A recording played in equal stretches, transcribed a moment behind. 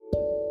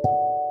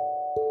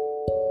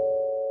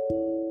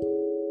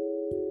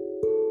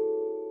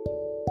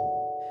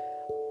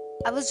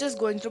I was just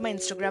going through my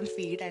Instagram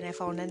feed and I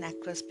found an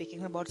actress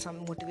speaking about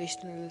some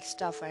motivational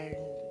stuff, and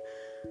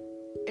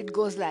it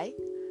goes like,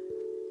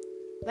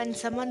 when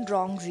someone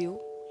wrongs you,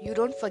 you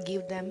don't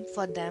forgive them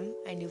for them,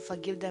 and you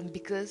forgive them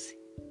because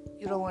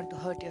you don't want to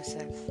hurt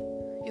yourself.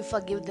 You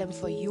forgive them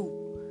for you.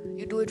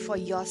 You do it for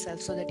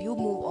yourself so that you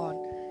move on.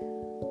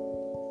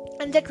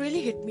 And that really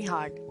hit me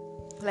hard.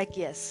 Like,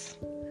 yes,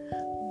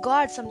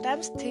 God,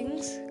 sometimes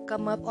things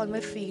come up on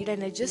my feed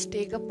and I just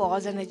take a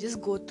pause and I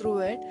just go through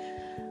it.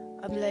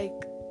 I'm like,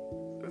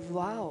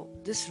 wow,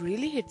 this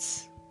really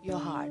hits your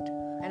heart.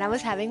 And I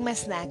was having my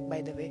snack,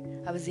 by the way.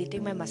 I was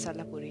eating my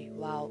masala puri.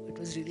 Wow, it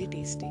was really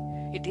tasty.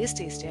 It is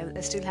tasty.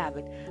 I still have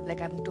it.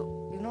 Like, I'm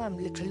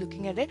literally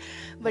looking at it.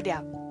 But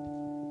yeah,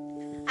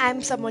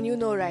 I'm someone,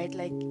 right?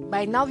 Like,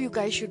 by now you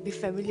guys should be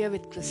familiar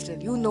with Crystal.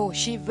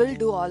 She will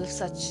do all of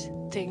such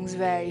things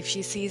where if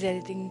she sees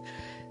anything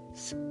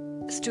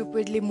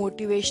stupidly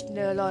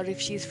motivational, or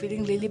if she's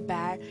feeling really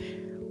bad,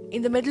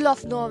 in the middle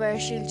of nowhere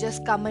she'll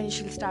just come and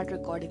she'll start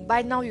recording.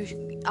 By now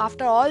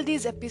after all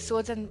these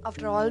episodes and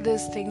after all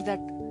these things that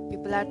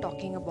people are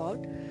talking about,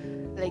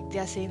 like they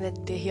are saying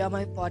that they hear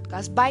my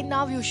podcast, by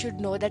now you should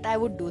know that I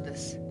would do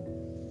this,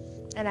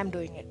 and I'm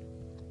doing it.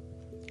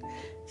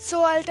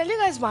 So I'll tell you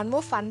guys one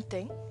more fun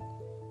thing.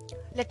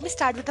 Let me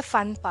start with the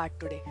fun part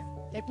today.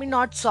 Let me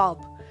not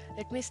sob.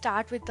 Let me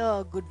start with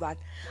a good one.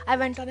 I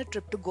went on a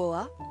trip to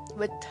Goa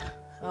with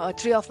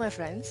 3 of my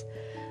friends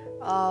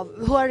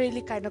who are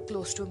really kind of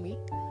close to me.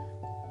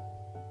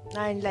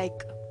 And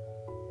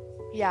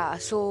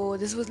so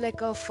this was like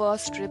a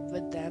first trip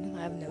with them.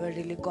 I've never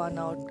really gone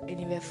out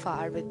anywhere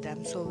far with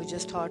them. So we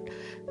just thought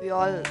we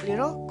all,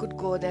 could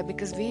go there,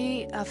 because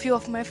a few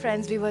of my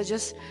friends, we were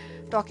just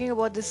talking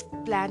about this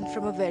plan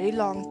from a very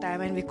long time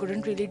and we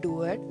couldn't really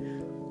do it.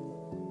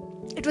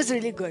 It was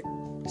really good.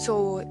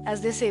 So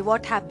as they say,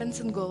 what happens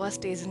in Goa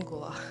stays in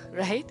Goa,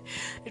 right?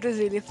 It was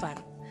really fun.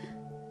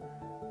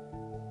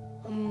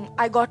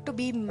 I got to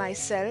be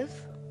myself.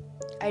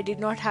 I did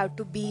not have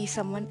to be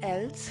someone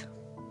else.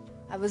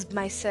 I was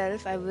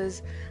myself. I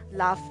was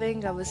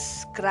laughing. I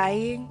was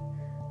crying.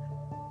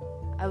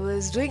 I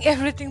was doing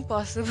everything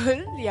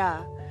possible.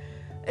 Yeah.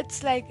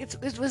 It's like,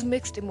 it was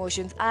mixed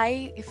emotions.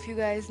 Since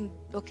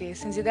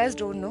you guys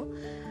don't know,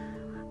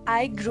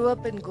 I grew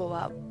up in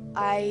Goa.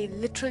 I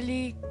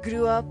literally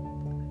grew up.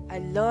 I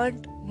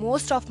learned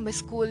most of my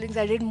schoolings.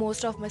 I did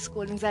most of my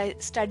schoolings. I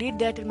studied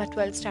there till my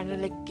 12th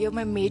standard, like gave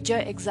my major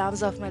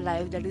exams of my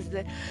life. That is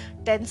the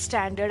 10th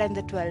standard and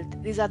the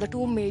 12th. These are the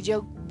 2 major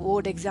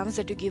board exams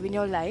that you give in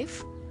your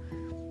life,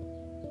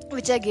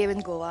 which I gave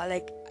in Goa,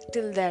 like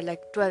till there,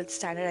 like 12th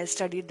standard, I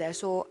studied there.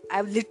 So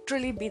I've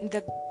literally been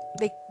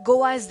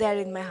Goa is there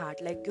in my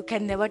heart. Like, you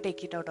can never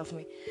take it out of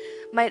me.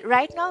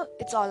 Right now,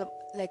 it's all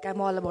like,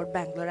 I'm all about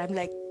Bangalore. I'm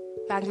like,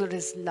 Bangalore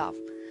is love.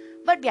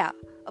 But yeah,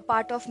 a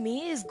part of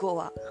me is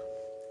Goa.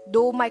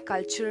 Though my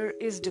culture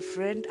is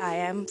different, I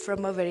am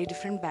from a very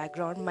different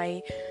background.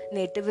 My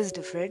native is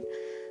different,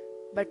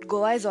 but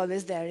Goa is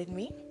always there in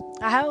me.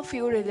 I have a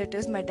few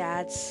relatives. My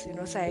dad's,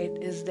 side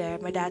is there.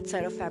 My dad's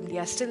side of family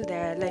are still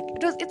there. Like,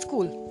 it's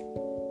cool.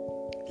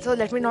 So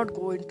let me not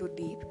go into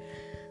deep.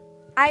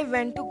 I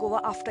went to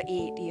Goa after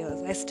 8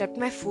 years. I stepped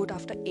my foot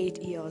after 8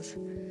 years.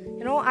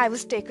 I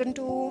was taken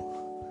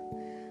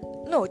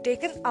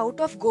out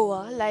of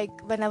Goa, like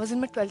when I was in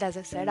my 12th, as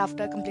I said,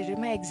 after I completed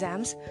my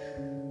exams.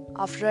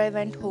 After I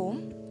went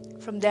home,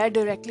 from there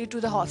directly to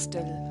the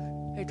hostel.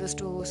 It was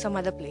to some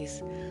other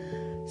place.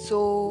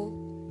 So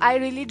I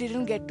really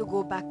didn't get to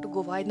go back to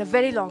Goa in a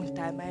very long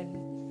time,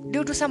 and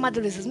due to some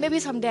other reasons. Maybe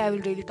someday I will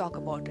really talk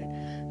about it.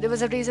 There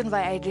was a reason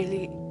why I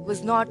really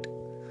was not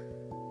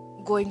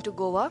going to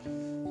Goa.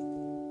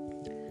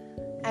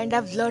 And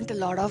I've learned a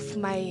lot of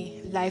my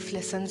life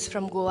lessons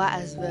from Goa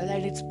as well.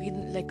 And it's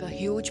been like a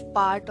huge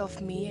part of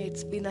me.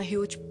 It's been a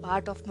huge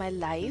part of my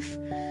life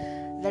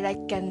that I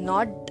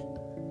cannot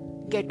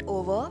get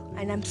over.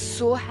 And I'm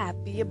so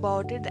happy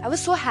about it. I was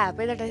so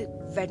happy that I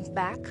went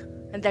back.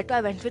 And that too,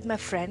 I went with my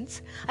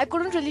friends. I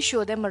couldn't really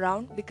show them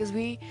around because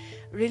we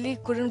really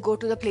couldn't go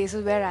to the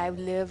places where I've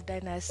lived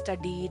and I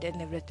studied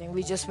and everything.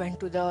 We just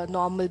went to the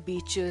normal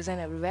beaches and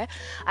everywhere.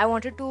 I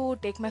wanted to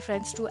take my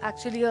friends to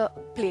actually a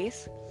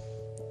place,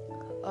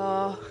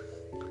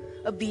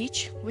 a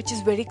beach which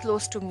is very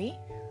close to me,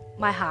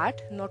 my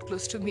heart, not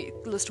close to me,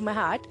 close to my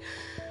heart.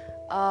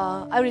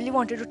 I really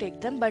wanted to take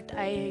them, but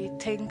I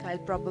think I'll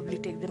probably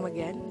take them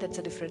again. That's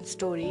a different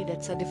story.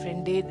 That's a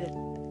different day. That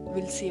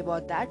we'll see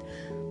about that.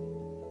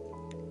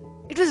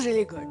 It was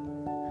really good.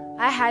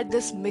 I had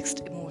this mixed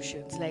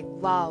emotions, like,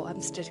 wow, I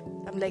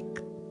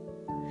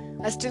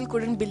still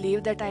couldn't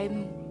believe that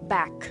I'm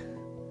back.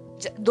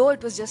 Though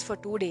it was just for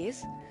 2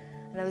 days,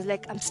 and I was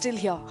like, I'm still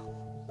here.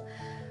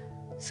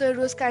 So it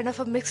was kind of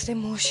a mixed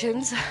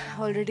emotions.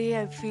 Already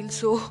I feel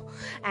so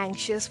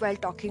anxious while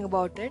talking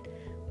about it.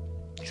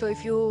 So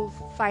if you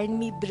find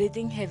me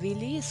breathing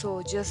heavily,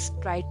 so just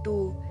try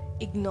to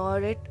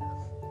ignore it.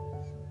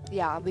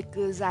 Yeah,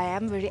 because I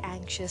am very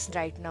anxious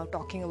right now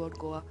talking about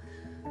Goa.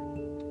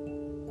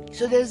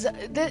 So there's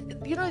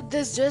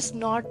just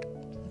not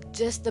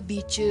just the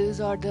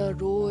beaches or the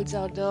roads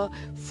or the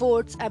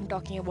forts I'm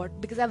talking about,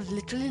 because I've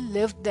literally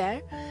lived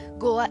there.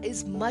 Goa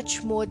is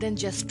much more than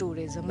just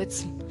tourism.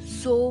 It's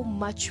so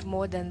much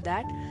more than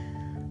that.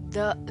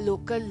 The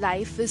local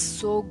life is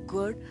so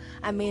good.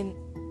 I mean,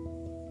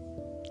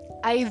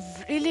 I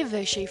really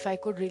wish if I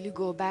could really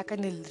go back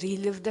and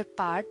relive that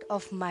part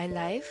of my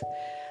life.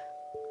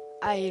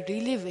 I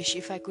really wish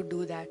if I could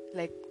do that.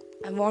 Like,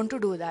 I want to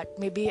do that.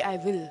 Maybe I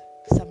will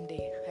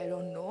someday. I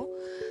don't know.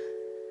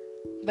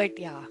 But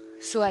yeah.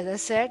 So as I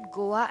said,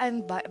 Goa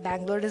and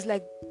Bangalore is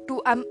like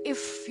two.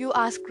 If you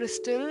ask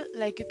Crystal,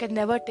 like, you can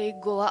never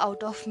take Goa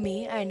out of me,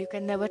 and you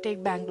can never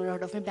take Bangalore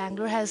out of me.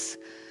 Bangalore has.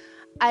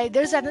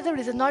 There's another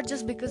reason. Not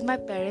just because my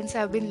parents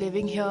have been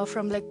living here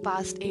from like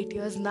past 8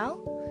 years now,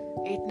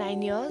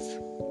 8-9 years.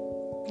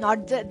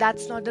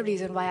 That's not the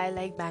reason why I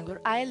like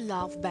Bangalore. I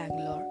love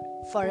Bangalore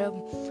for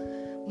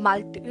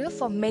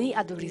for many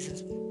other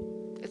reasons.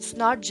 It's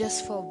not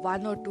just for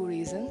one or two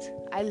reasons.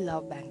 I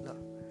love Bangalore.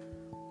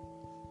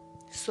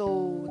 So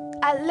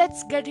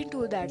let's get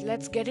into that.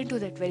 Let's get into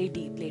that very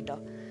deep later.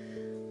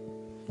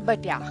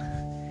 But yeah,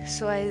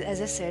 so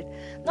as I said,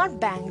 not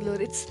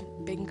Bangalore, it's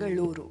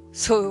Bengaluru.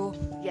 So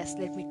yes,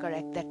 let me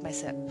correct that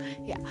myself.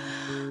 Yeah.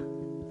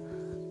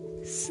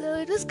 So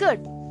it was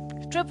good.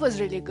 Trip was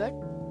really good.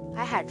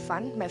 I had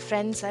fun. My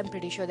friends, I'm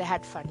pretty sure they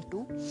had fun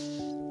too.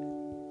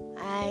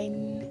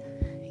 And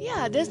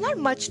yeah, there's not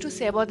much to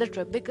say about the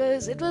trip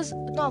because it was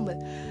normal.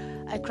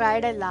 I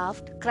cried, I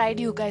laughed. Cried,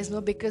 you guys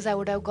know, because I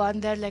would have gone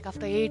there like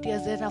after 8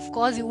 years. Then of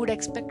course you would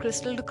expect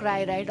Crystal to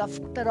cry, right?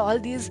 After all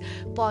these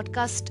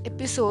podcast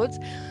episodes,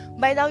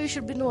 by now you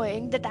should be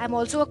knowing that I'm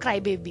also a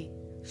crybaby.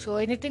 So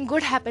anything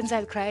good happens,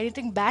 I'll cry.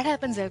 Anything bad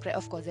happens, I'll cry.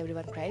 Of course,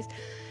 everyone cries.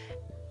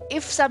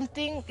 If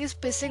something is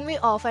pissing me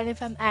off and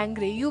if I'm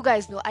angry, you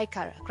guys know I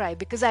cry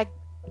because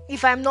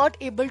if I'm not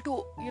able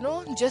to,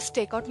 just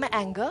take out my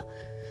anger,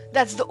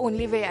 that's the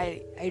only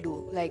way I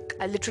do. Like,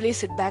 I literally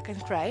sit back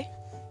and cry.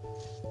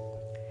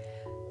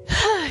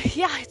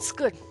 Yeah, it's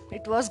good.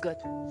 It was good.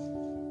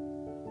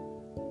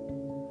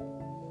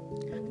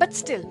 But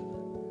still,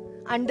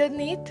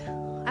 underneath,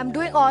 I'm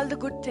doing all the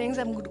good things,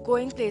 I'm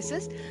going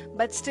places,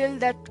 but still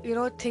that,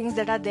 things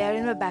that are there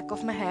in the back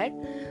of my head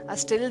are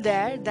still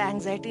there. The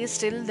anxiety is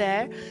still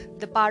there.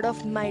 The part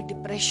of my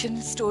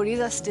depression stories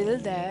are still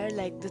there.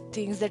 Like, the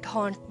things that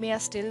haunt me are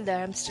still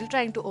there. I'm still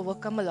trying to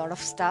overcome a lot of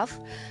stuff.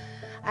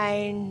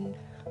 And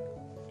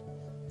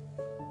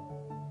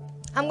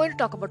I'm going to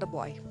talk about a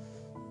boy.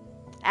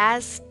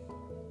 As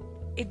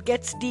it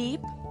gets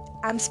deep,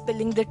 I'm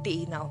spilling the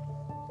tea now.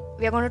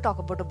 We are going to talk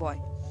about a boy.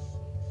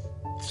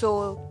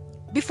 So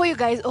before you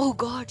guys, oh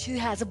god, she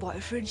has a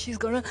boyfriend, she's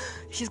gonna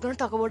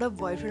talk about her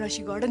boyfriend, or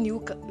she got a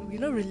new,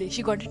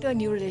 she got into a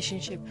new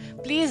relationship.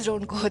 Please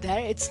don't go there.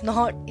 It's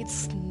not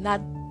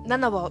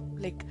none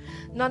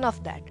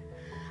of that.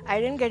 I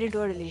didn't get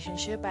into a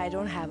relationship. I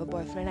don't have a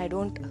boyfriend.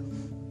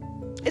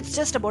 It's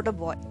just about a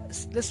boy.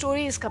 The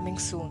story is coming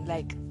soon.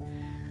 Like,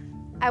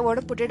 I want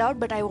to put it out,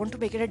 but I want to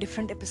make it a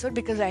different episode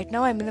because right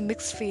now I'm in a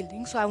mixed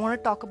feeling. So I want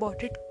to talk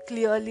about it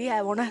clearly.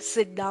 I want to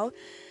sit down.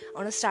 I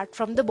want to start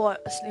from the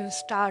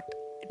start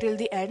till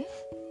the end.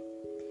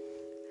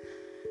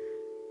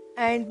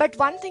 But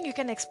one thing you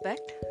can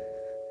expect,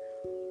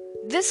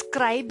 this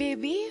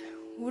crybaby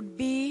would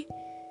be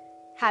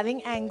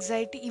having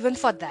anxiety even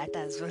for that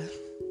as well.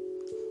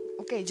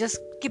 Okay, just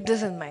keep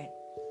this in mind.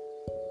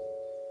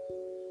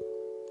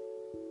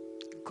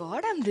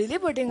 God, I'm really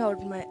putting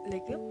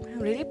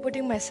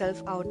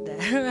myself out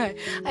there.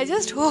 I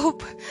just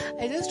hope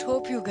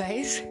you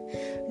guys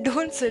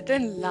don't sit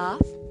and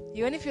laugh.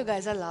 Even if you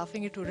guys are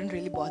laughing, it wouldn't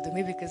really bother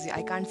me because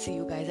I can't see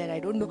you guys and I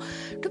don't know.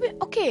 To be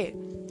okay,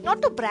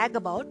 not to brag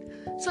about.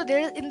 So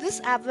there, in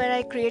this app where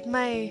I create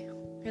my,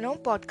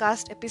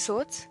 podcast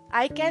episodes,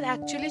 I can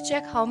actually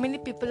check how many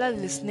people are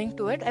listening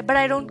to it, but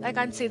I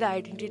can't see the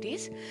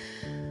identities.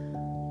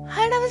 And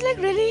I was like,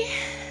 really?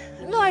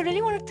 No, I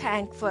really want to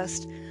thank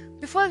first.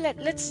 Before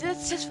let's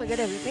just forget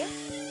everything.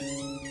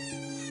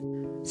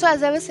 So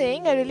as I was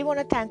saying, I really want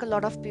to thank a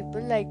lot of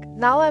people. Like,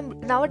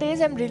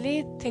 nowadays I'm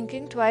really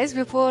thinking twice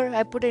before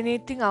I put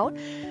anything out.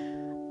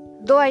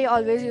 Though I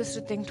always used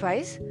to think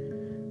twice,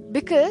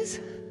 because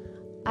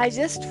I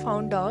just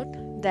found out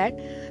that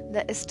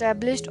the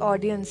established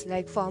audience,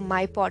 like for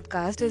my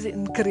podcast, is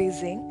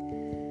increasing,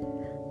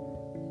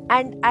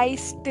 and I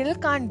still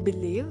can't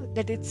believe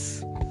that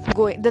it's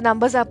going. The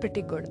numbers are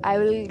pretty good. I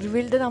will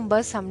reveal the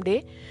numbers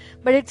someday,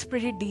 but it's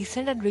pretty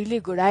decent and really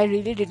good. I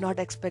really did not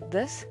expect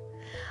this.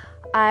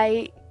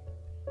 I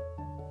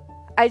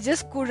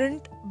just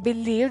couldn't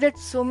believe that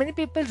so many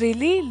people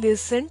really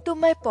listen to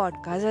my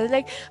podcast. I was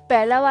like,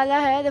 pehla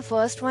wala hai, the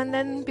first one,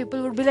 then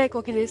people would be like,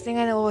 okay, listening,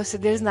 and oh, so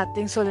there's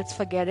nothing, so let's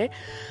forget it.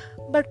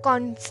 But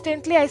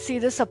constantly I see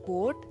the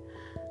support.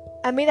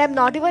 I mean, I'm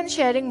not even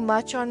sharing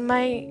much on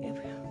my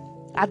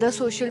other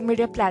social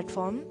media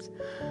platforms.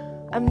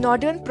 I'm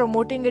not even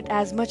promoting it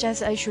as much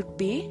as I should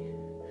be.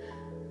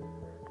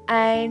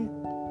 And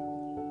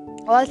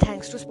all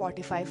thanks to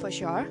Spotify for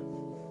sure.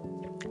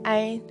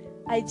 And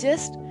I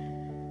just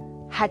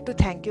had to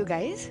thank you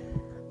guys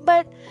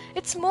But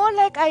it's more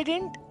like I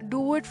didn't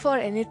do it for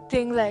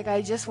anything. Like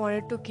I just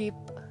wanted to keep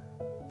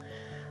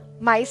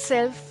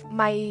myself,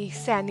 my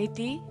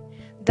sanity.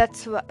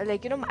 That's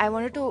like, I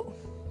wanted to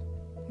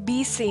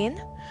be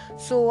sane.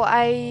 So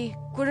I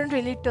couldn't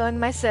really turn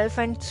myself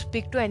and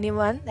speak to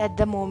anyone at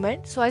the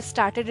moment. So I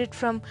started it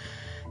from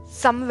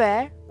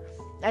somewhere,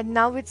 and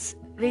now it's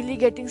really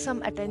getting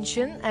some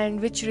attention, and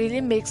which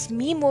really makes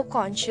me more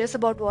conscious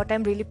about what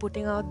I'm really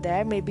putting out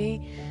there.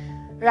 Maybe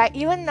right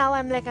even now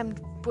I'm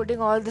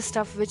putting all the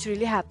stuff which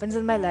really happens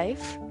in my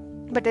life,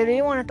 but I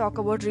really want to talk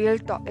about real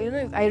talk.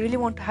 I really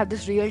want to have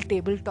this real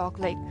table talk,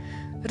 like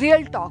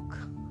real talk.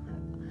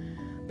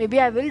 Maybe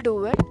I will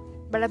do it,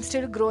 but I'm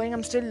still growing,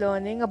 I'm still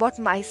learning about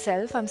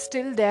myself, I'm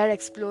still there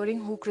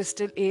exploring who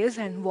Crystal is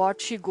and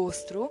what she goes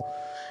through,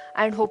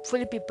 and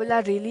hopefully people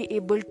are really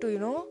able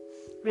to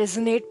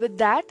resonate with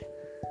that.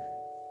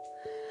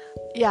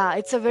 Yeah,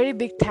 it's a very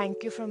big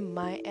thank you from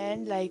my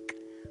end. Like,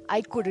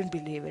 I couldn't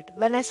believe it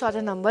when I saw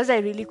the numbers. I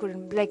really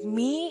couldn't, like,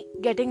 me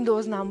getting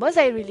those numbers,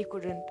 I really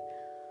couldn't,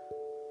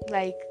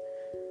 like,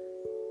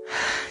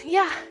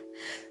 yeah.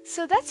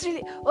 So that's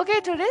really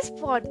okay. Today's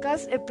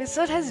podcast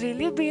episode has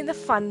really been a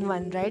fun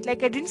one, right?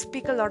 Like, I didn't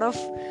speak a lot of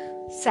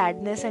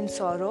sadness and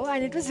sorrow,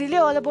 and it was really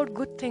all about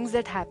good things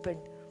that happened.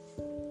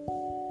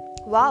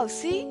 Wow,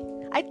 see,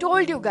 I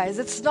told you guys,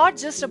 it's not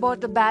just about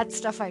the bad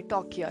stuff I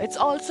talk here, it's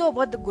also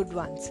about the good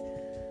ones.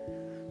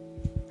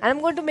 And I'm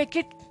going to make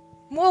it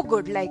more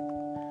good. Like,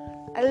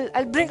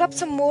 I'll bring up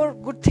some more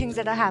good things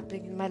that are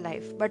happening in my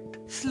life, but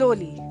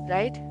slowly,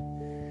 right?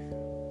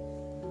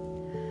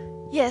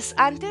 Yes,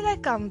 until I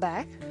come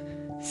back,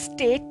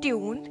 stay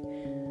tuned.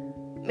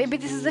 Maybe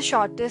this is the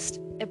shortest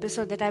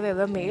episode that I've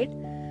ever made,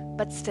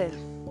 but still,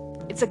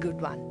 it's a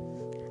good one.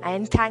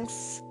 And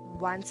thanks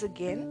once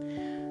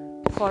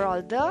again for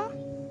all the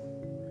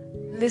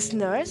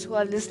listeners who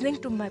are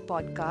listening to my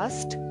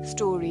podcast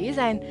stories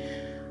and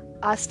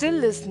are still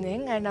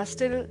listening and are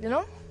still,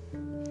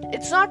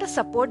 it's not a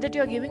support that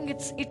you're giving,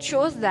 it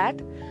shows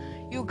that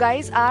you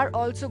guys are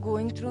also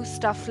going through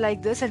stuff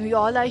like this, and we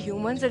all are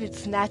humans, and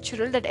it's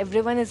natural that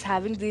everyone is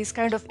having these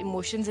kind of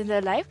emotions in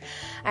their life,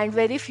 and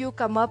very few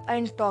come up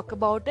and talk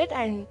about it,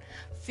 and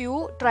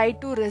few try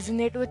to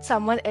resonate with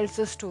someone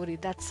else's story.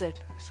 That's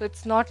it. So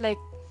it's not like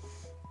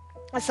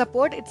a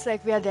support, it's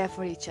like we are there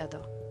for each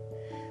other.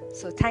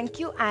 So thank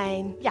you,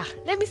 and yeah,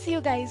 let me see you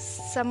guys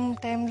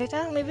sometime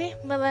later, maybe.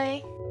 Bye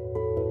bye.